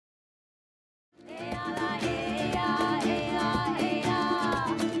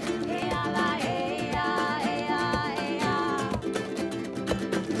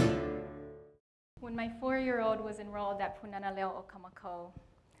my 4-year-old was enrolled at Punana Leo o Kamakau,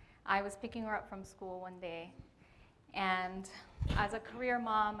 I was picking her up from school one day, and as a career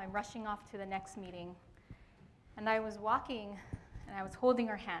mom, I'm rushing off to the next meeting, and I was walking, and I was holding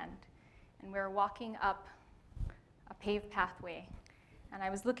her hand, and we were walking up a paved pathway, and I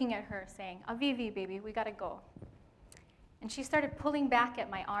was looking at her saying, "Avivi, baby, we gotta go." And she started pulling back at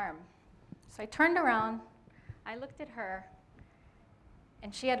my arm. So I turned around, I looked at her,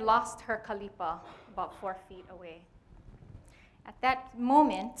 and she had lost her Kalipa about 4 feet away. At that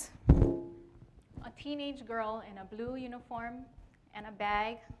moment, a teenage girl in a blue uniform and a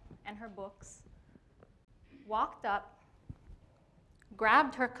bag and her books walked up,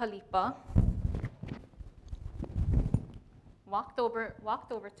 grabbed her Kalipa, walked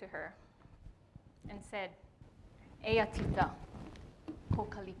over to her and said, "Eya Tita, ko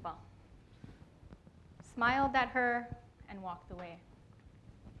Kalipa." Smiled at her and walked away.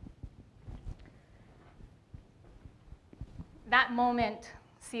 That moment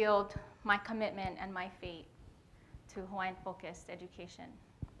sealed my commitment and my fate to Hawaiian-focused education.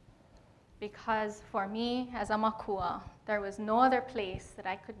 Because for me, as a makua, there was no other place that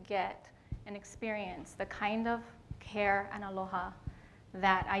I could get and experience the kind of care and aloha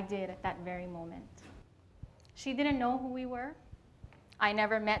that I did at that very moment. She didn't know who we were. I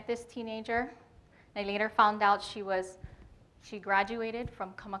never met this teenager. I later found out she graduated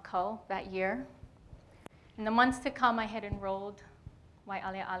from Kamakau that year. In the months to come, I had enrolled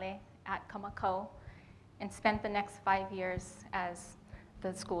Waialeale at Kamakau and spent the next 5 years as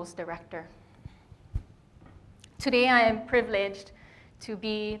the school's director. Today, I am privileged to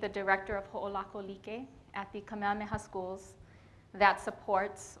be the director of Ho'olako Like at the Kamehameha schools that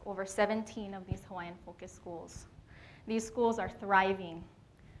supports over 17 of these Hawaiian-focused schools. These schools are thriving.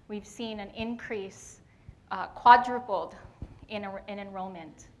 We've seen an increase, quadrupled in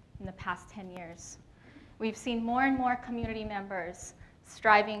enrollment in the past 10 years. We've seen more and more community members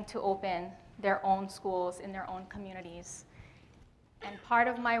striving to open their own schools in their own communities. And part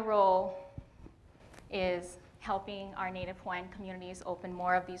of my role is helping our Native Hawaiian communities open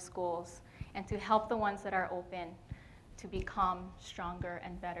more of these schools and to help the ones that are open to become stronger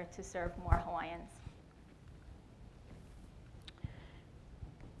and better to serve more Hawaiians.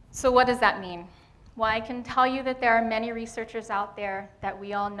 So what does that mean? Well, I can tell you that there are many researchers out there that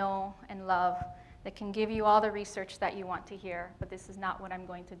we all know and love that can give you all the research that you want to hear, but this is not what I'm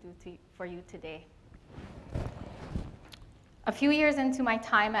going to do for you today. A few years into my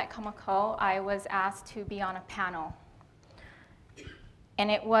time at Kamakau, I was asked to be on a panel. And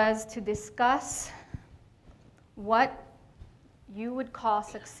it was to discuss what you would call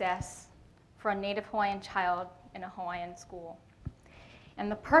success for a Native Hawaiian child in a Hawaiian school.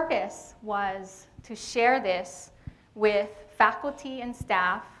 And the purpose was to share this with faculty and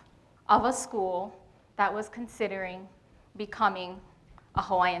staff of a school that was considering becoming a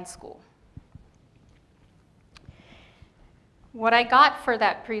Hawaiian school. What I got for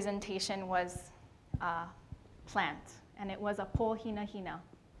that presentation was a plant, and it was a po hina hina.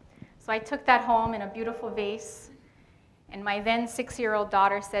 So I took that home in a beautiful vase, and my then 6-year-old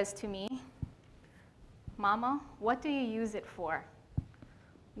daughter says to me, "Mama, what do you use it for?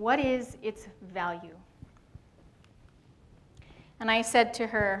 What is its value?" And I said to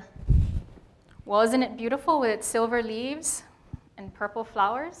her, "Well, isn't it beautiful with its silver leaves and purple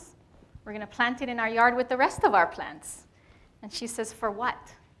flowers? We're going to plant it in our yard with the rest of our plants." And she says, "For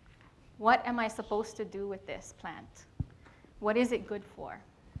what? What am I supposed to do with this plant? What is it good for?"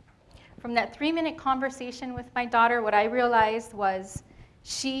 From that 3-minute conversation with my daughter, what I realized was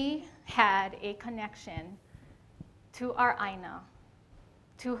she had a connection to our Aina,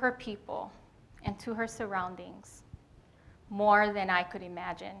 to her people, and to her surroundings more than I could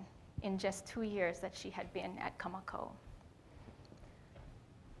imagine in just 2 years that she had been at Kamakau.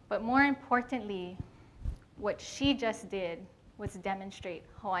 But more importantly, what she just did was demonstrate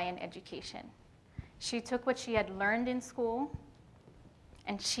Hawaiian education. She took what she had learned in school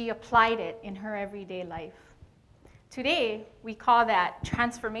and she applied it in her everyday life. Today, we call that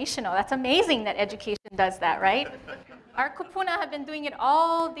transformational. That's amazing that education does that, right? Our kupuna have been doing it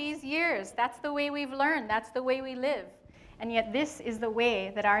all these years. That's the way we've learned. That's the way we live. And yet this is the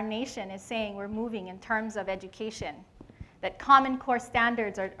way that our nation is saying we're moving in terms of education. That Common Core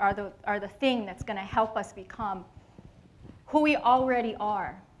standards are the thing that's going to help us become who we already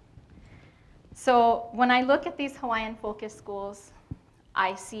are. So when I look at these Hawaiian-focused schools,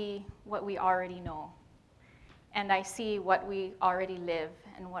 I see what we already know. And I see what we already live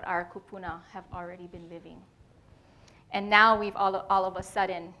and what our kupuna have already been living. And now we've all of a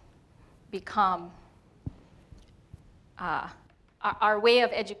sudden become our way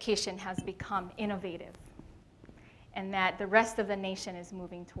of education has become innovative, and that the rest of the nation is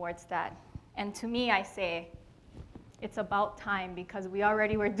moving towards that. And to me, I say, it's about time, because we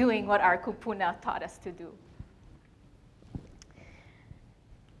already were doing what our kupuna taught us to do.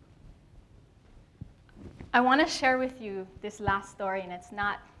 I want to share with you this last story, and it's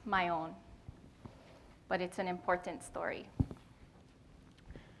not my own, but it's an important story.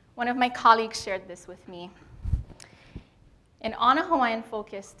 One of my colleagues shared this with me. And on a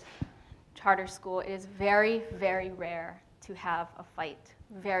Hawaiian-focused charter school, it is very, very rare to have a fight,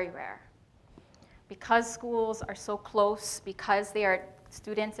 very rare. Because schools are so close, because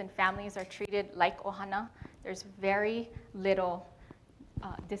students and families are treated like ohana, there's very little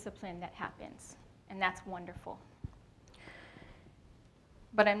discipline that happens, and that's wonderful.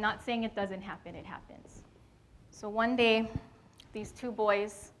 But I'm not saying it doesn't happen, it happens. So one day, these two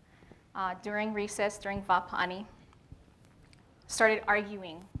boys, during recess, during vapa'ani, started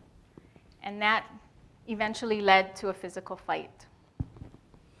arguing, and that eventually led to a physical fight.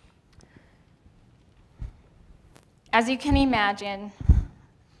 As you can imagine,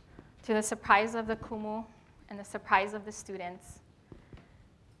 to the surprise of the kumu and the surprise of the students,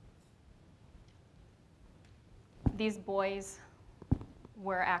 these boys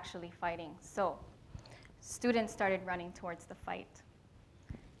were actually fighting. So students started running towards the fight.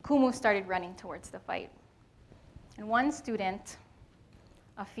 Kumu started running towards the fight. And one student,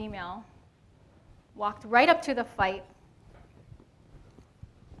 a female, walked right up to the fight,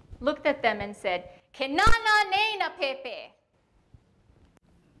 looked at them and said, "Ke nana nei na pepe."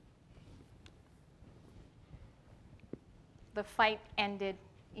 The fight ended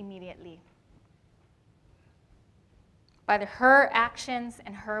immediately. By her actions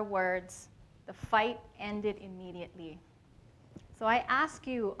and her words, the fight ended immediately. So I ask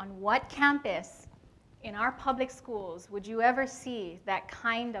you, on what campus in our public schools would you ever see that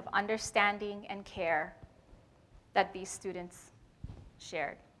kind of understanding and care that these students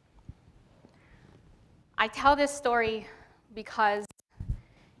shared? I tell this story because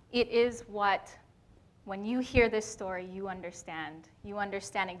it is what, when you hear this story, you understand. You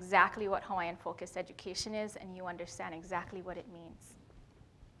understand exactly what Hawaiian-focused education is, and you understand exactly what it means.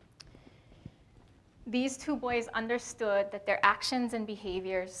 These two boys understood that their actions and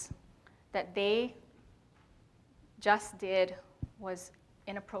behaviors that they just did was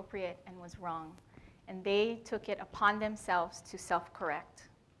inappropriate and was wrong. And they took it upon themselves to self-correct.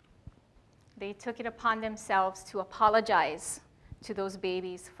 They took it upon themselves to apologize to those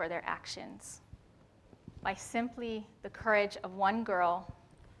babies for their actions by simply the courage of one girl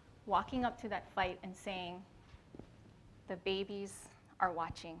walking up to that fight and saying, "The babies are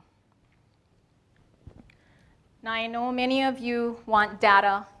watching." Now, I know many of you want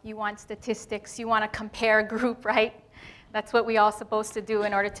data, you want statistics, you want to compare a group, right? That's what we all supposed to do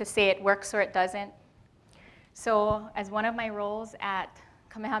in order to say it works or it doesn't. So as one of my roles at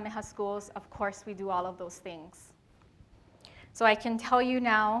Kamehameha schools, of course we do all of those things. So I can tell you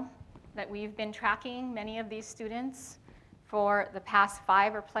now that we've been tracking many of these students for the past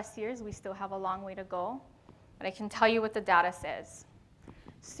 5 or plus years. We still have a long way to go, but I can tell you what the data says.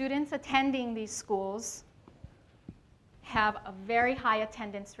 Students attending these schools have a very high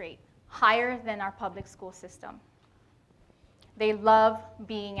attendance rate, higher than our public school system. They love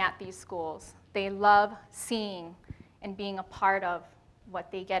being at these schools. They love seeing and being a part of what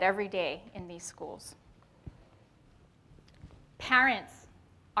they get every day in these schools. Parents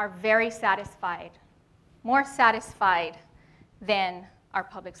are very satisfied, more satisfied than our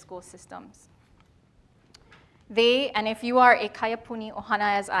public school systems. And if you are a kaiapuni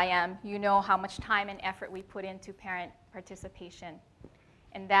ohana as I am, you know how much time and effort we put into parent participation,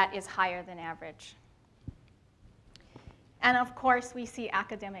 and that is higher than average. And of course, we see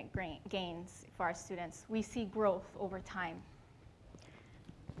academic gains for our students. We see growth over time.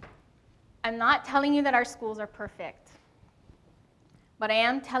 I'm not telling you that our schools are perfect, but I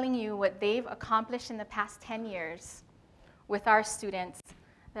am telling you what they've accomplished in the past 10 years with our students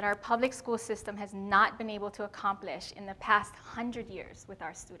that our public school system has not been able to accomplish in the past 100 years with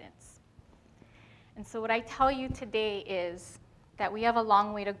our students. And so what I tell you today is that we have a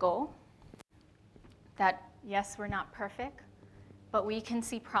long way to go, that yes, we're not perfect, but we can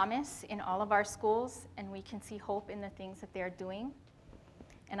see promise in all of our schools, and we can see hope in the things that they're doing,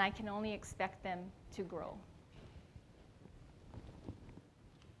 and I can only expect them to grow.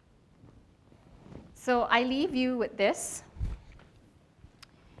 So I leave you with this.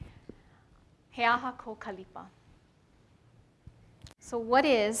 He aha ko Kalipa. So what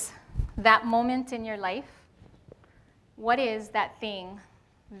is that moment in your life? What is that thing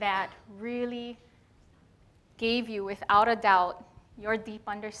that really gave you, without a doubt, your deep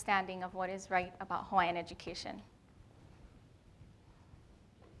understanding of what is right about Hawaiian education.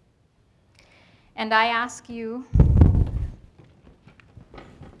 And I ask you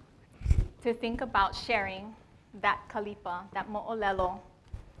to think about sharing that Kalipa, that mo'olelo,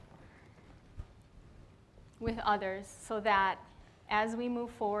 with others so that as we move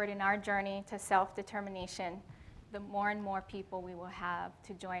forward in our journey to self-determination, the more and more people we will have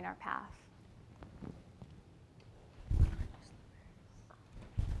to join our path.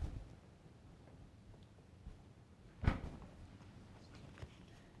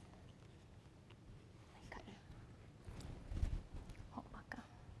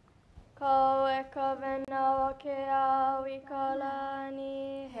 Ko e ka wena ke au I ka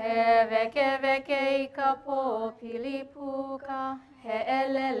lani. He veke veke I ka po pili puka. He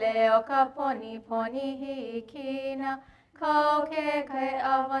elele o ka poni poni hikina. Kau ke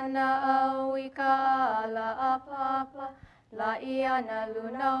awana au I ka ala a papa. La iana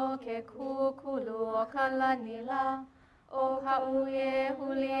luna o ke kukulu o ka lanila. O ka uye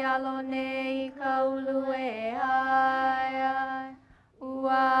huli alo nei I ka ulu e ai ai.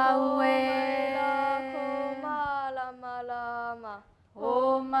 Ua ue.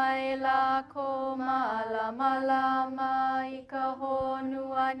 O mai la ko malama lama I ka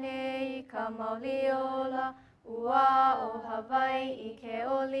honua nei I ka mauliola. Ua o Hawaii I ke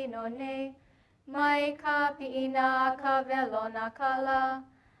olino nei. Mai ka piina ka velona kala.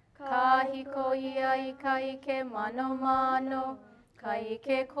 Ka hiko ia I ka ike mano mano. Ka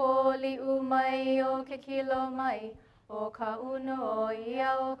ike koli umai o ke kilo mai. O ka uno o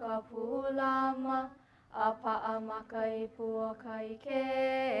ia o ka pulama. A pa'a maka I pua ka ike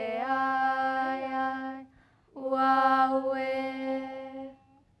ai ai. Ua ue.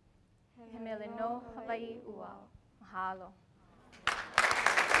 He mele no Hawaii ua. Mahalo.